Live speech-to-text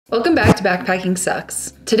Welcome back to Backpacking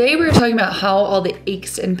Sucks. Today we're talking about how all the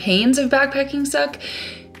aches and pains of backpacking suck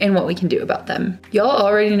and what we can do about them. Y'all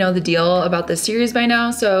already know the deal about this series by now,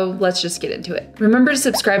 so let's just get into it. Remember to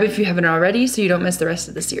subscribe if you haven't already so you don't miss the rest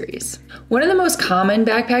of the series. One of the most common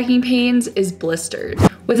backpacking pains is blisters.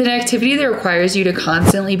 With an activity that requires you to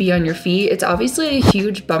constantly be on your feet, it's obviously a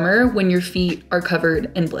huge bummer when your feet are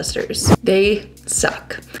covered in blisters. They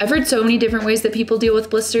suck. I've heard so many different ways that people deal with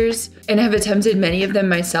blisters and have attempted many of them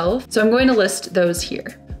myself, so I'm going to list those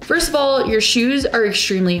here. First of all, your shoes are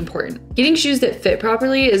extremely important. Getting shoes that fit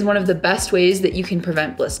properly is one of the best ways that you can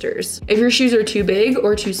prevent blisters. If your shoes are too big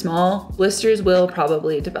or too small, blisters will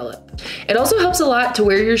probably develop. It also helps a lot to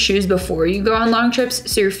wear your shoes before you go on long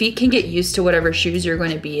trips so your feet can get used to whatever shoes you're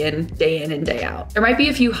going to be in and day out. There might be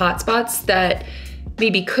a few hot spots that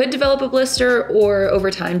maybe could develop a blister or over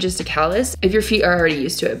time just a callus if your feet are already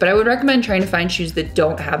used to it, but I would recommend trying to find shoes that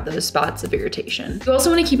don't have those spots of irritation. You also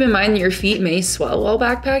want to keep in mind that your feet may swell while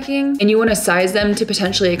backpacking and you want to size them to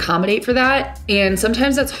potentially accommodate for that, and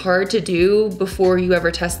sometimes that's hard to do before you ever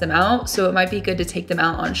test them out, so it might be good to take them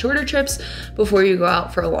out on shorter trips before you go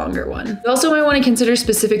out for a longer one. You also might want to consider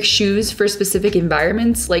specific shoes for specific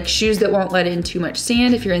environments, like shoes that won't let in too much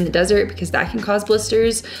sand if you're in the desert because that can cause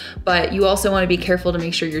blisters, but you also want to be careful to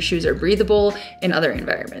make sure your shoes are breathable in other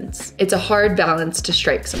environments. It's a hard balance to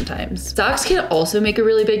strike sometimes. Socks can also make a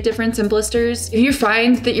really big difference in blisters. If you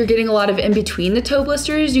find that you're getting a lot of in between the toe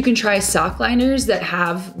blisters, you can try sock liners that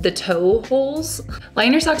have the toe holes.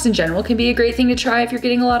 Liner socks in general can be a great thing to try if you're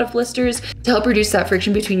getting a lot of blisters to help reduce that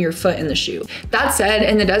friction between your foot and the shoe. That said,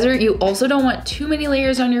 in the desert, you also don't want too many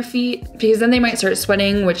layers on your feet because then they might start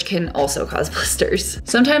sweating, which can also cause blisters.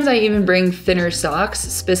 Sometimes I even bring thinner socks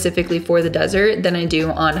specifically for the desert than I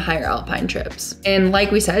do on higher alpine trips. And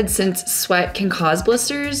like we said, since sweat can cause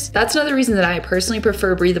blisters, that's another reason that I personally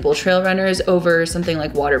prefer breathable trail runners over something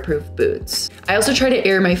like waterproof boots. I also try to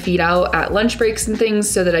air my feet out at lunch breaks and things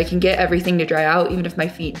so that I can get everything to dry out even if my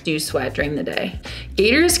feet do sweat during the day.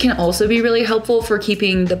 Gaiters can also be really helpful for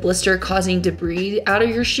keeping the blister causing debris out of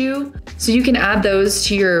your shoe. So you can add those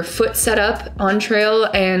to your foot setup on trail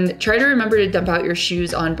and try to remember to dump out your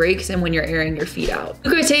shoes on breaks and when you're airing your feet out.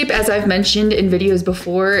 Gluco tape, as I've mentioned in videos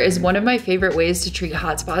before, is one of my favorite ways to treat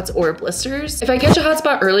hot spots or blisters. If I catch a hot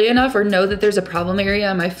spot early enough or know that there's a problem area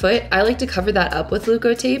on my foot, I like to cover that up with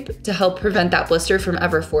Gluco tape to help prevent that blister from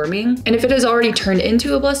ever forming. And if it has already turned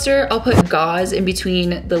into a blister, I'll put gauze in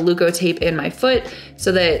between the Gluco tape and my foot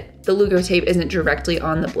so that the Gluco tape isn't directly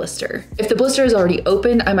on the blister. If the blister is already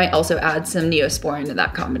open, I might also add some Neosporin to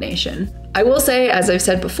that combination. I will say, as I've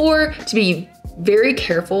said before, to be very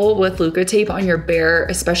careful with Gluco tape on your bare,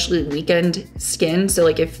 especially weakened skin. So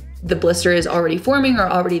like if the blister is already forming or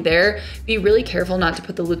already there, be really careful not to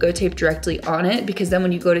put the Gluco tape directly on it because then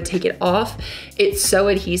when you go to take it off, it's so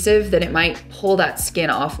adhesive that it might pull that skin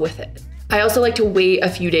off with it. I also like to wait a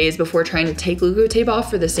few days before trying to take Gluco tape off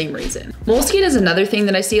for the same reason. Moleskin is another thing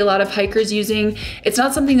that I see a lot of hikers using. It's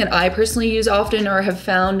not something that I personally use often or have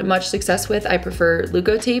found much success with. I prefer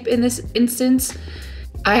Gluco tape in this instance.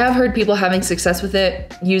 I have heard people having success with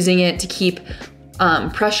it, using it to keep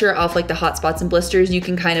pressure off like the hot spots and blisters. You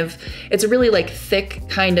can it's a really like thick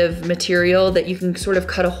kind of material that you can sort of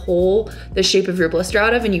cut a hole the shape of your blister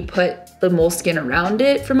out of and you put the moleskin around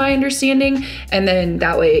it from my understanding. And then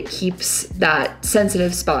that way it keeps that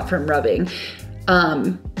sensitive spot from rubbing.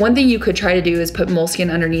 One thing you could try to do is put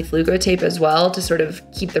moleskin underneath Gluco tape as well to sort of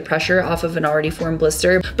keep the pressure off of an already formed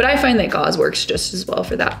blister. But I find that gauze works just as well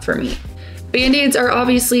for that for me. Band-aids are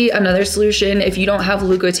obviously another solution. If you don't have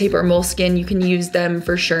Gluco tape or moleskin, you can use them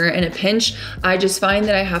for sure in a pinch. I just find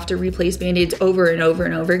that I have to replace Band-aids over and over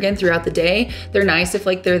and over again throughout the day. They're nice if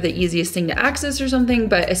like they're the easiest thing to access or something,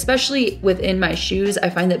 but especially within my shoes, I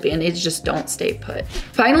find that Band-aids just don't stay put.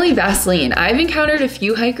 Finally, Vaseline. I've encountered a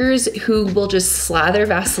few hikers who will just slather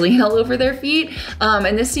Vaseline all over their feet,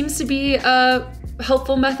 and this seems to be a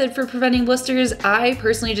helpful method for preventing blisters. I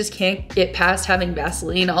personally just can't get past having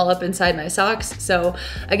Vaseline all up inside my socks. So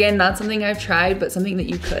again, not something I've tried, but something that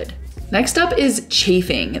you could. Next up is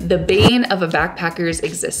chafing, the bane of a backpacker's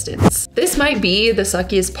existence. This might be the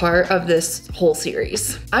suckiest part of this whole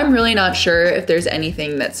series. I'm really not sure if there's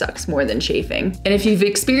anything that sucks more than chafing. And if you've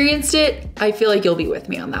experienced it, I feel like you'll be with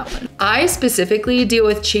me on that one. I specifically deal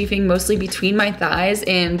with chafing mostly between my thighs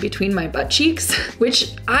and between my butt cheeks,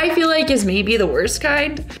 which I feel like is maybe the worst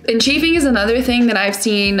kind. And chafing is another thing that I've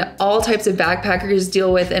seen all types of backpackers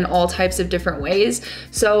deal with in all types of different ways.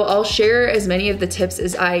 So I'll share as many of the tips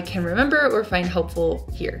as I can remember or find helpful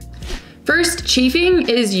here. First, chafing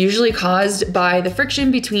is usually caused by the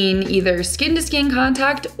friction between either skin to skin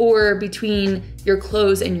contact or between your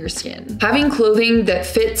clothes and your skin. Having clothing that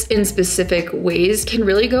fits in specific ways can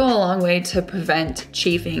really go a long way to prevent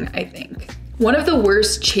chafing, I think. One of the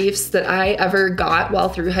worst chafes that I ever got while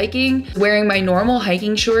through hiking, wearing my normal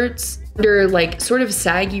hiking shorts under like sort of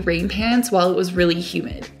saggy rain pants while it was really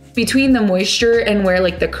humid. Between the moisture and where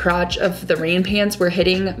like the crotch of the rain pants were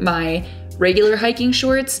hitting my regular hiking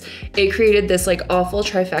shorts, it created this like awful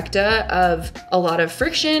trifecta of a lot of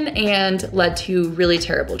friction and led to really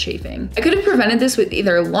terrible chafing. I could have prevented this with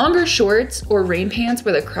either longer shorts or rain pants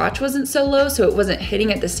where the crotch wasn't so low so it wasn't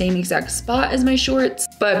hitting at the same exact spot as my shorts,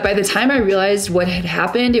 but by the time I realized what had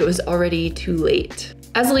happened, it was already too late.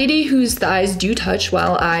 As a lady whose thighs do touch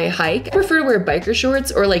while I hike, I prefer to wear biker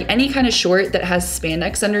shorts or like any kind of short that has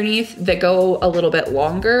spandex underneath that go a little bit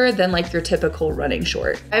longer than like your typical running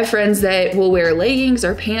short. I have friends that will wear leggings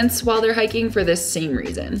or pants while they're hiking for this same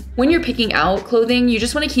reason. When you're picking out clothing, you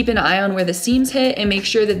just want to keep an eye on where the seams hit and make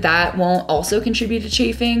sure that that won't also contribute to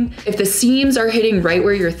chafing. If the seams are hitting right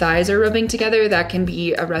where your thighs are rubbing together, that can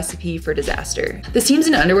be a recipe for disaster. The seams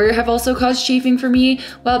in underwear have also caused chafing for me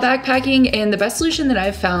while backpacking, and the best solution that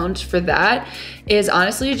I've found for that is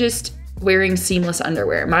honestly just wearing seamless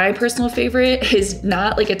underwear. My personal favorite is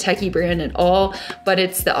not like a techie brand at all, but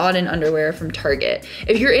it's the Auden underwear from Target.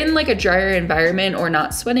 If you're in like a drier environment or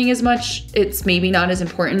not sweating as much, it's maybe not as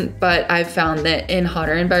important, but I've found that in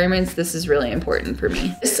hotter environments, this is really important for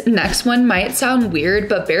me. This next one might sound weird,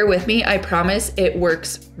 but bear with me, I promise it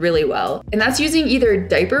works really well. And that's using either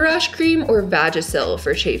diaper rash cream or Vagisil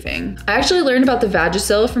for chafing. I actually learned about the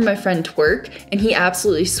Vagisil from my friend Twerk, and he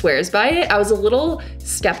absolutely swears by it. I was a little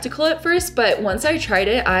skeptical at first, but once I tried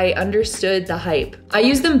it, I understood the hype. I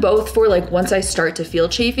use them both for like once I start to feel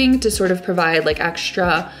chafing to sort of provide like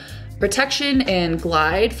extra protection and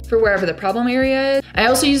glide for wherever the problem area is. I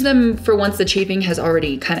also use them for once the chafing has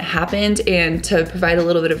already kind of happened and to provide a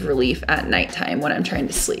little bit of relief at nighttime when I'm trying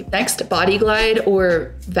to sleep. Next, Body Glide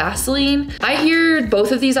or Vaseline. I hear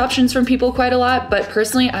both of these options from people quite a lot, but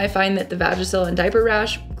personally I find that the Vagisil and diaper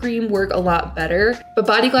rash cream work a lot better. But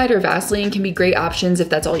Body Glide or Vaseline can be great options if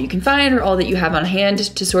that's all you can find or all that you have on hand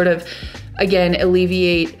to sort of, again,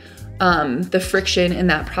 alleviate the friction in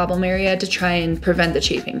that problem area to try and prevent the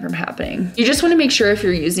chafing from happening. You just want to make sure if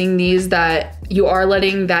you're using these that you are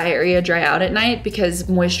letting that area dry out at night, because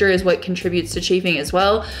moisture is what contributes to chafing as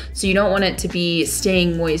well. So you don't want it to be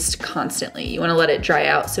staying moist constantly. You want to let it dry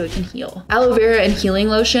out so it can heal. Aloe vera and healing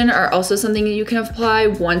lotion are also something that you can apply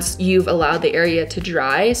once you've allowed the area to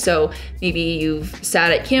dry. So maybe you've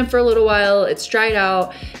sat at camp for a little while, it's dried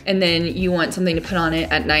out, and then you want something to put on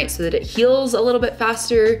it at night so that it heals a little bit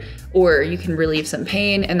faster, or you can relieve some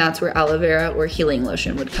pain, and that's where aloe vera or healing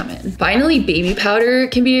lotion would come in. Finally, baby powder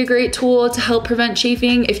can be a great tool to help prevent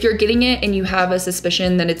chafing. If you're getting it and you have a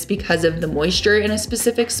suspicion that it's because of the moisture in a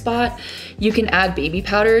specific spot, you can add baby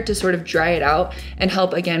powder to sort of dry it out and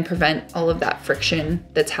help, again, prevent all of that friction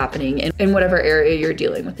that's happening in whatever area you're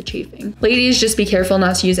dealing with the chafing. Ladies, just be careful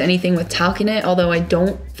not to use anything with talc in it, although I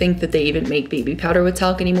don't think that they even make baby powder with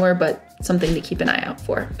talc anymore, but something to keep an eye out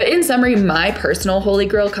for. But in summary, my personal holy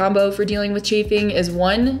grail combo for dealing with chafing is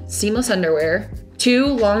 1, seamless underwear, 2,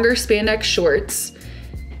 longer spandex shorts,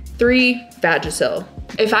 3, Vagisil.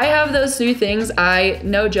 If I have those 3 things, I,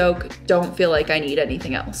 no joke, don't feel like I need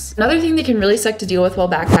anything else. Another thing that can really suck to deal with while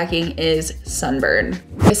backpacking is sunburn.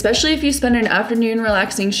 Especially if you spend an afternoon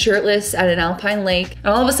relaxing shirtless at an alpine lake and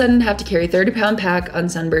all of a sudden have to carry a 30-pound pack on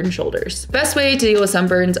sunburned shoulders. The best way to deal with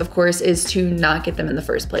sunburns, of course, is to not get them in the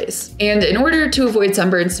first place. And in order to avoid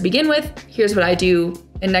sunburns to begin with, here's what I do.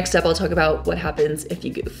 And next up, I'll talk about what happens if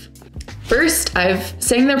you goof. First, I've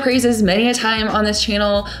sang their praises many a time on this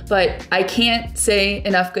channel, but I can't say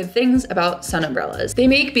enough good things about sun umbrellas. They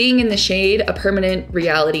make being in the shade a permanent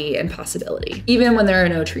reality and possibility, even when there are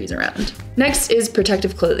no trees around. Next is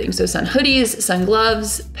protective clothing, so sun hoodies, sun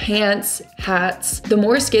gloves, pants, hats. The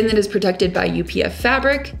more skin that is protected by UPF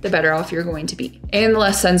fabric, the better off you're going to be. And the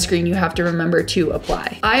less sunscreen you have to remember to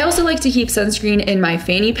apply. I also like to keep sunscreen in my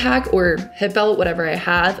fanny pack or hip belt, whatever I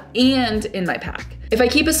have, and in my pack. If I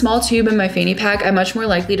keep a small tube in my fanny pack, I'm much more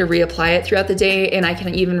likely to reapply it throughout the day, and I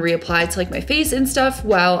can even reapply it to like my face and stuff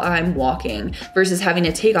while I'm walking versus having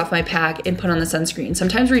to take off my pack and put on the sunscreen.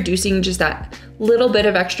 Sometimes reducing just that little bit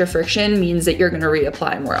of extra friction means that you're gonna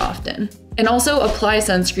reapply more often. And also apply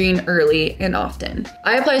sunscreen early and often.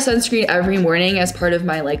 I apply sunscreen every morning as part of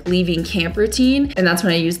my like leaving camp routine, and that's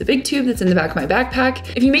when I use the big tube that's in the back of my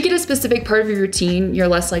backpack. If you make it a specific part of your routine, you're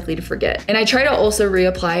less likely to forget. And I try to also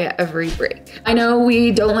reapply at every break. I know we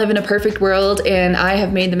don't live in a perfect world, and I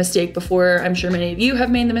have made the mistake before, I'm sure many of you have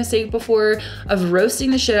made the mistake before, of roasting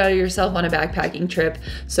the shit out of yourself on a backpacking trip.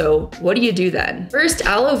 So what do you do then? First,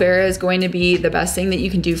 aloe vera is going to be the best thing that you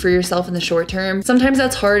can do for yourself in the short term. Sometimes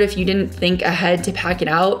that's hard if you didn't think ahead to pack it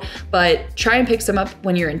out, but try and pick some up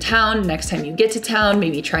when you're in town. Next time you get to town,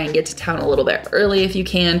 maybe try and get to town a little bit early if you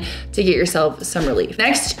can to get yourself some relief.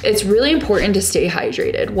 Next, it's really important to stay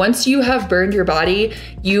hydrated. Once you have burned your body,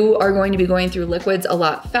 you are going to be going through liquids a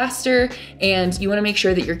lot faster, and you want to make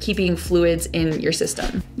sure that you're keeping fluids in your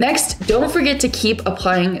system. Next, don't forget to keep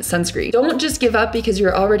applying sunscreen. Don't just give up because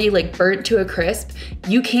you're already like burnt to a crisp.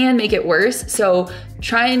 You can make it worse, so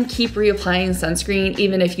try and keep reapplying sunscreen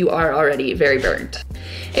even if you are already very burnt.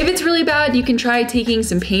 If it's really bad, you can try taking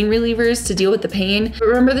some pain relievers to deal with the pain. But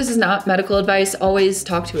remember, this is not medical advice. Always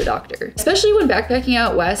talk to a doctor. Especially when backpacking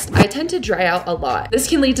out west, I tend to dry out a lot. This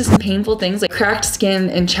can lead to some painful things like cracked skin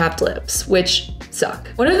and chapped lips, which suck.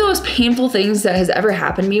 One of the most painful things that has ever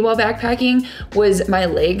happened to me while backpacking was my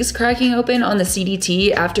legs cracking open on the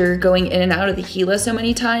CDT after going in and out of the Gila so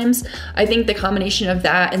many times. I think the combination of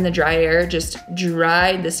that and the dry air just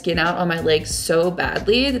dried the skin out on my legs so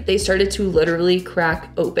badly that they started to literally crack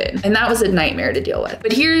open. And that was a nightmare to deal with.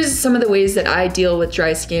 But here's some of the ways that I deal with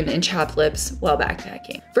dry skin and chapped lips while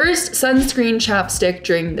backpacking. First, sunscreen chapstick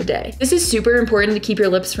during the day. This is super important to keep your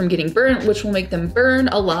lips from getting burnt, which will make them burn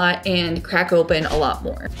a lot and crack open a lot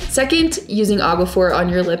more. Second, using Aquaphor on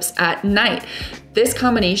your lips at night. This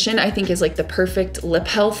combination I think is like the perfect lip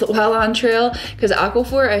health while on trail, because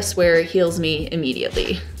Aquaphor, I swear, heals me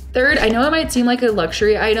immediately. Third, I know it might seem like a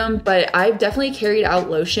luxury item, but I've definitely carried out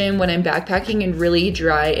lotion when I'm backpacking in really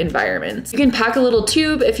dry environments. You can pack a little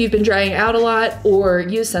tube if you've been drying out a lot, or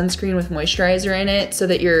use sunscreen with moisturizer in it so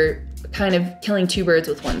that you're kind of killing two birds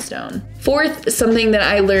with one stone. Fourth, something that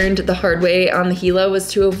I learned the hard way on the Gila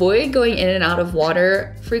was to avoid going in and out of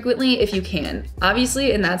water frequently if you can.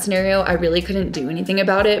 Obviously, in that scenario, I really couldn't do anything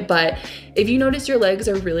about it, but if you notice your legs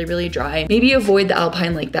are really, really dry, maybe avoid the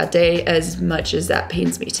alpine lake that day, as much as that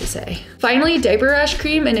pains me to say. Finally, diaper rash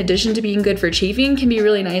cream, in addition to being good for chafing, can be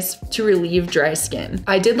really nice to relieve dry skin.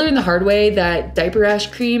 I did learn the hard way that diaper rash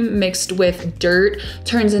cream mixed with dirt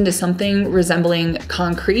turns into something resembling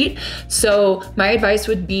concrete. So my advice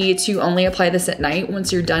would be to only apply this at night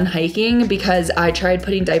once you're done hiking, because I tried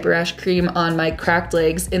putting diaper rash cream on my cracked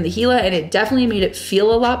legs in the Gila and it definitely made it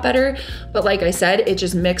feel a lot better. But like I said, it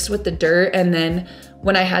just mixed with the dirt, and then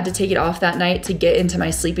when I had to take it off that night to get into my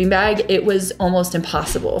sleeping bag, it was almost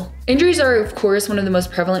impossible. Injuries are, of course, one of the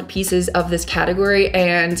most prevalent pieces of this category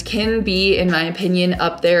and can be, in my opinion,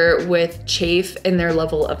 up there with chafe in their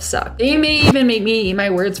level of suck. They may even make me eat my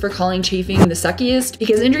words for calling chafing the suckiest,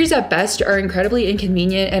 because injuries at best are incredibly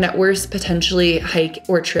inconvenient and at worst potentially hike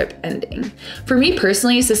or trip ending. For me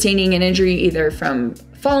personally, sustaining an injury either from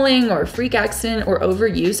falling or freak accident or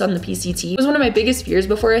overuse on the PCT was one of my biggest fears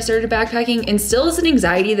before I started backpacking, and still is an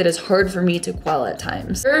anxiety that is hard for me to quell at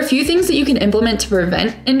times. There are a few things that you can implement to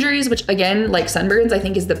prevent injuries, which again, like sunburns, I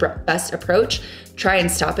think is the best approach. Try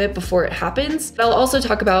and stop it before it happens. But I'll also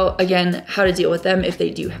talk about, again, how to deal with them if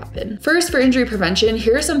they do happen. First, for injury prevention,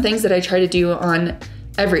 here are some things that I try to do on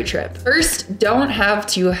every trip. First, don't have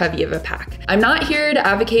too heavy of a pack. I'm not here to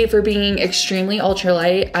advocate for being extremely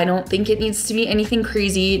ultralight. I don't think it needs to be anything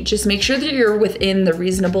crazy. Just make sure that you're within the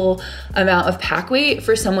reasonable amount of pack weight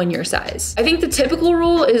for someone your size. I think the typical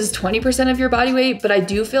rule is 20% of your body weight, but I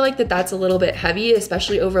do feel like that's a little bit heavy,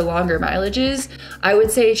 especially over longer mileages. I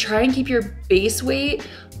would say try and keep your base weight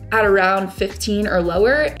at around 15 or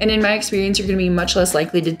lower, and in my experience, you're gonna be much less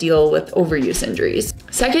likely to deal with overuse injuries.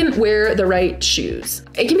 Second, wear the right shoes.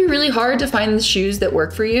 It can be really hard to find the shoes that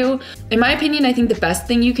work for you. In my opinion, I think the best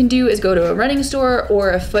thing you can do is go to a running store or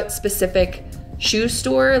a foot-specific shoe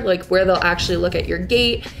store, like where they'll actually look at your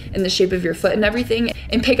gait and the shape of your foot and everything,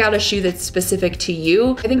 and pick out a shoe that's specific to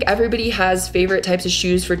you. I think everybody has favorite types of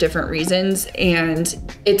shoes for different reasons, and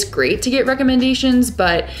it's great to get recommendations,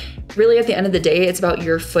 but really at the end of the day, it's about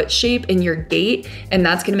your foot shape and your gait, and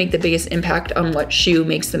that's gonna make the biggest impact on what shoe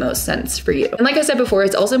makes the most sense for you. And like I said before,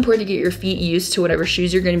 it's also important to get your feet used to whatever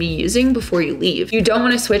shoes you're gonna be using before you leave. You don't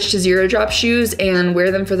wanna switch to zero drop shoes and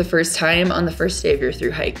wear them for the first time on the first day of your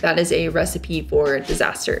through hike. That is a recipe for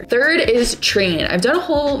disaster. Third is train. I've done a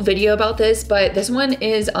whole video about this, but this one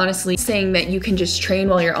is honestly saying that you can just train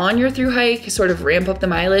while you're on your through hike, sort of ramp up the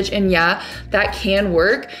mileage, and yeah, that can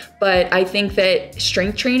work, but I think that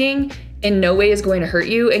strength training in no way is going to hurt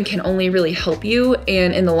you and can only really help you.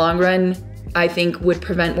 And in the long run, I think would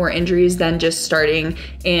prevent more injuries than just starting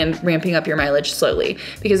and ramping up your mileage slowly,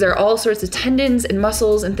 because there are all sorts of tendons and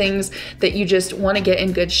muscles and things that you just want to get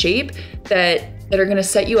in good shape that are going to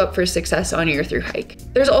set you up for success on your thru hike.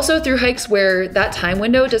 There's also thru hikes where that time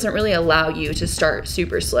window doesn't really allow you to start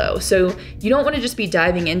super slow. So you don't want to just be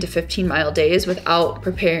diving into 15-mile days without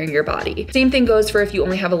preparing your body. Same thing goes for if you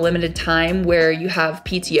only have a limited time where you have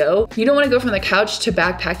PTO. You don't want to go from the couch to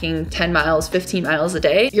backpacking 10 miles, 15 miles a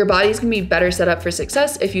day. Your body's going to be better set up for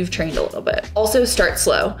success if you've trained a little bit. Also, start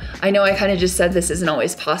slow. I know I kind of just said this isn't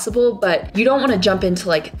always possible, but you don't want to jump into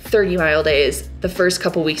like 30-mile days the first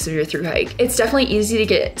couple weeks of your thru hike. It's definitely easy to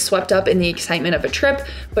get swept up in the excitement of a trip,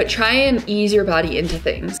 but try and ease your body into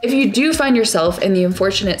things. If you do find yourself in the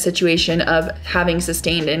unfortunate situation of having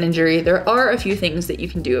sustained an injury, there are a few things that you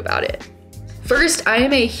can do about it. First, I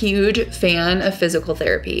am a huge fan of physical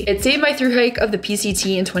therapy. It saved my thru hike of the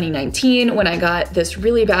PCT in 2019 when I got this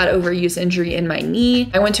really bad overuse injury in my knee.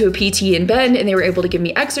 I went to a PT in Bend and they were able to give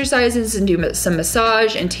me exercises and do some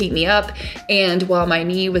massage and tape me up. And while my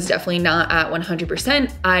knee was definitely not at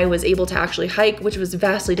 100%, I was able to actually hike, which was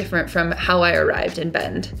vastly different from how I arrived in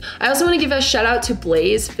Bend. I also want to give a shout out to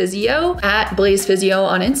Blaze Physio at Blaze Physio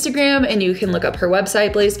on Instagram, and you can look up her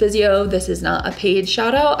website, Blaze Physio. This is not a paid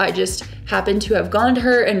shout out. I just happened to have gone to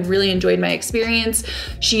her and really enjoyed my experience.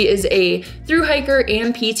 She is a thru hiker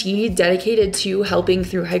and PT dedicated to helping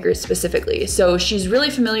thru hikers specifically. So she's really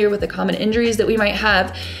familiar with the common injuries that we might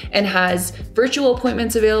have and has virtual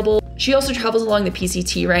appointments available. She also travels along the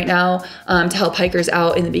PCT right now to help hikers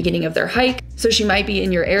out in the beginning of their hike. So she might be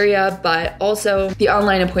in your area, but also the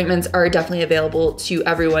online appointments are definitely available to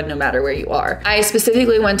everyone no matter where you are. I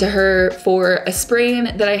specifically went to her for a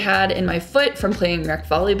sprain that I had in my foot from playing rec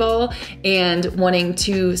volleyball and wanting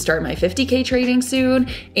to start my 50K training soon.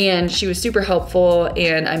 And she was super helpful,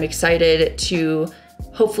 and I'm excited to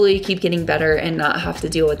hopefully keep getting better and not have to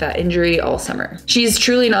deal with that injury all summer. She's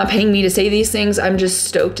truly not paying me to say these things. I'm just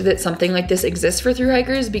stoked that something like this exists for thru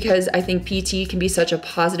hikers, because I think PT can be such a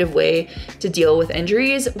positive way to deal with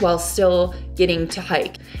injuries while still getting to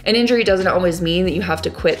hike. An injury doesn't always mean that you have to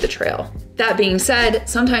quit the trail. That being said,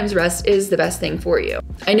 sometimes rest is the best thing for you.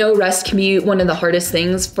 I know rest can be one of the hardest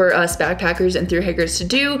things for us backpackers and thru hikers to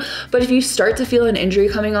do, but if you start to feel an injury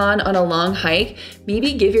coming on a long hike,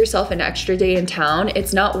 maybe give yourself an extra day in town.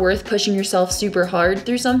 It's not worth pushing yourself super hard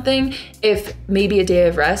through something if maybe a day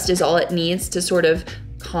of rest is all it needs to sort of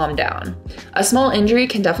calm down. A small injury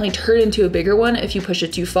can definitely turn into a bigger one if you push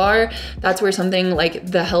it too far. That's where something like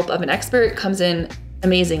the help of an expert comes in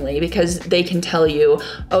amazingly, because they can tell you,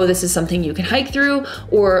 oh, this is something you can hike through,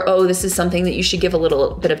 or oh, this is something that you should give a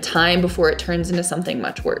little bit of time before it turns into something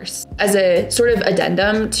much worse. As a sort of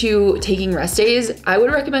addendum to taking rest days, I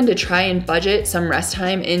would recommend to try and budget some rest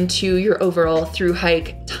time into your overall thru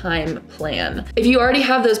hike time plan. If you already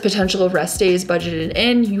have those potential rest days budgeted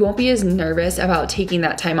in, you won't be as nervous about taking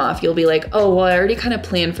that time off. You'll be like, oh, well, I already kind of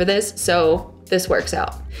planned for this, so this works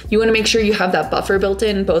out. You want to make sure you have that buffer built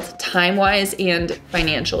in, both time-wise and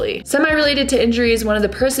financially. Semi-related to injuries, one of the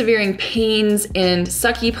persevering pains and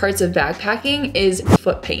sucky parts of backpacking is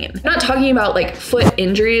foot pain. I'm not talking about like foot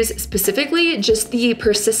injuries specifically, just the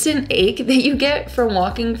persistent ache that you get from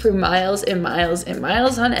walking for miles and miles and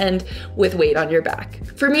miles on end with weight on your back.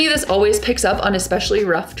 For me, this always picks up on especially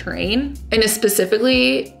rough terrain, and is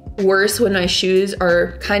specifically worse when my shoes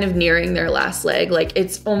are kind of nearing their last leg. Like,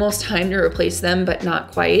 it's almost time to replace them, but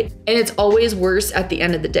not quite. And it's always worse at the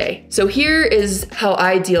end of the day. So here is how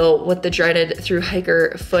I deal with the dreaded thru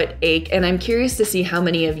hiker foot ache. And I'm curious to see how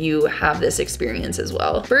many of you have this experience as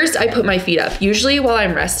well. First, I put my feet up. Usually while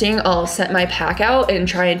I'm resting, I'll set my pack out and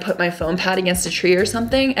try and put my foam pad against a tree or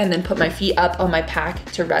something, and then put my feet up on my pack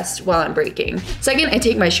to rest while I'm braking. Second, I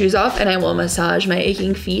take my shoes off and I will massage my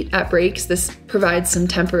aching feet at breaks. This provides some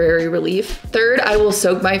temporary relief. Third, I will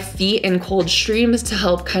soak my feet in cold streams to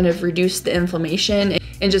help kind of reduce the inflammation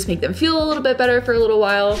and just make them feel a little bit better for a little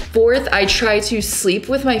while. Fourth, I try to sleep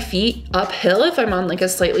with my feet uphill if I'm on like a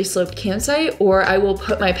slightly sloped campsite, or I will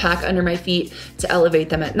put my pack under my feet to elevate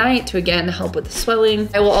them at night to again help with the swelling.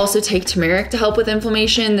 I will also take turmeric to help with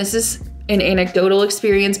inflammation. This is an anecdotal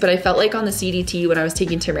experience, but I felt like on the CDT when I was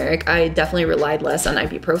taking turmeric, I definitely relied less on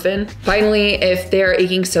ibuprofen. Finally, if they're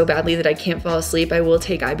aching so badly that I can't fall asleep, I will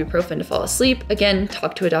take ibuprofen to fall asleep. Again,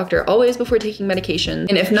 talk to a doctor always before taking medication.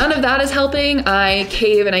 And if none of that is helping, I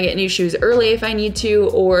cave and I get new shoes early if I need to,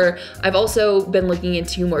 or I've also been looking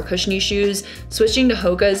into more cushiony shoes. Switching to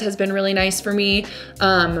Hoka's has been really nice for me.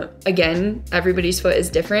 Again, everybody's foot is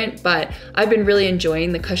different, but I've been really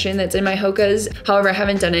enjoying the cushion that's in my Hoka's. However, I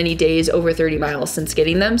haven't done any days over 30 miles since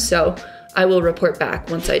getting them, so I will report back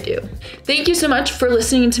once I do. Thank you so much for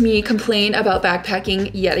listening to me complain about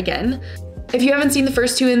backpacking yet again. If you haven't seen the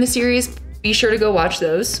first 2 in the series, be sure to go watch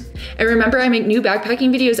those. And remember, I make new backpacking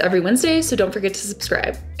videos every Wednesday, so don't forget to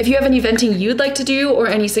subscribe. If you have any venting you'd like to do or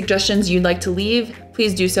any suggestions you'd like to leave,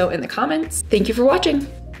 please do so in the comments. Thank you for watching.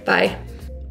 Bye.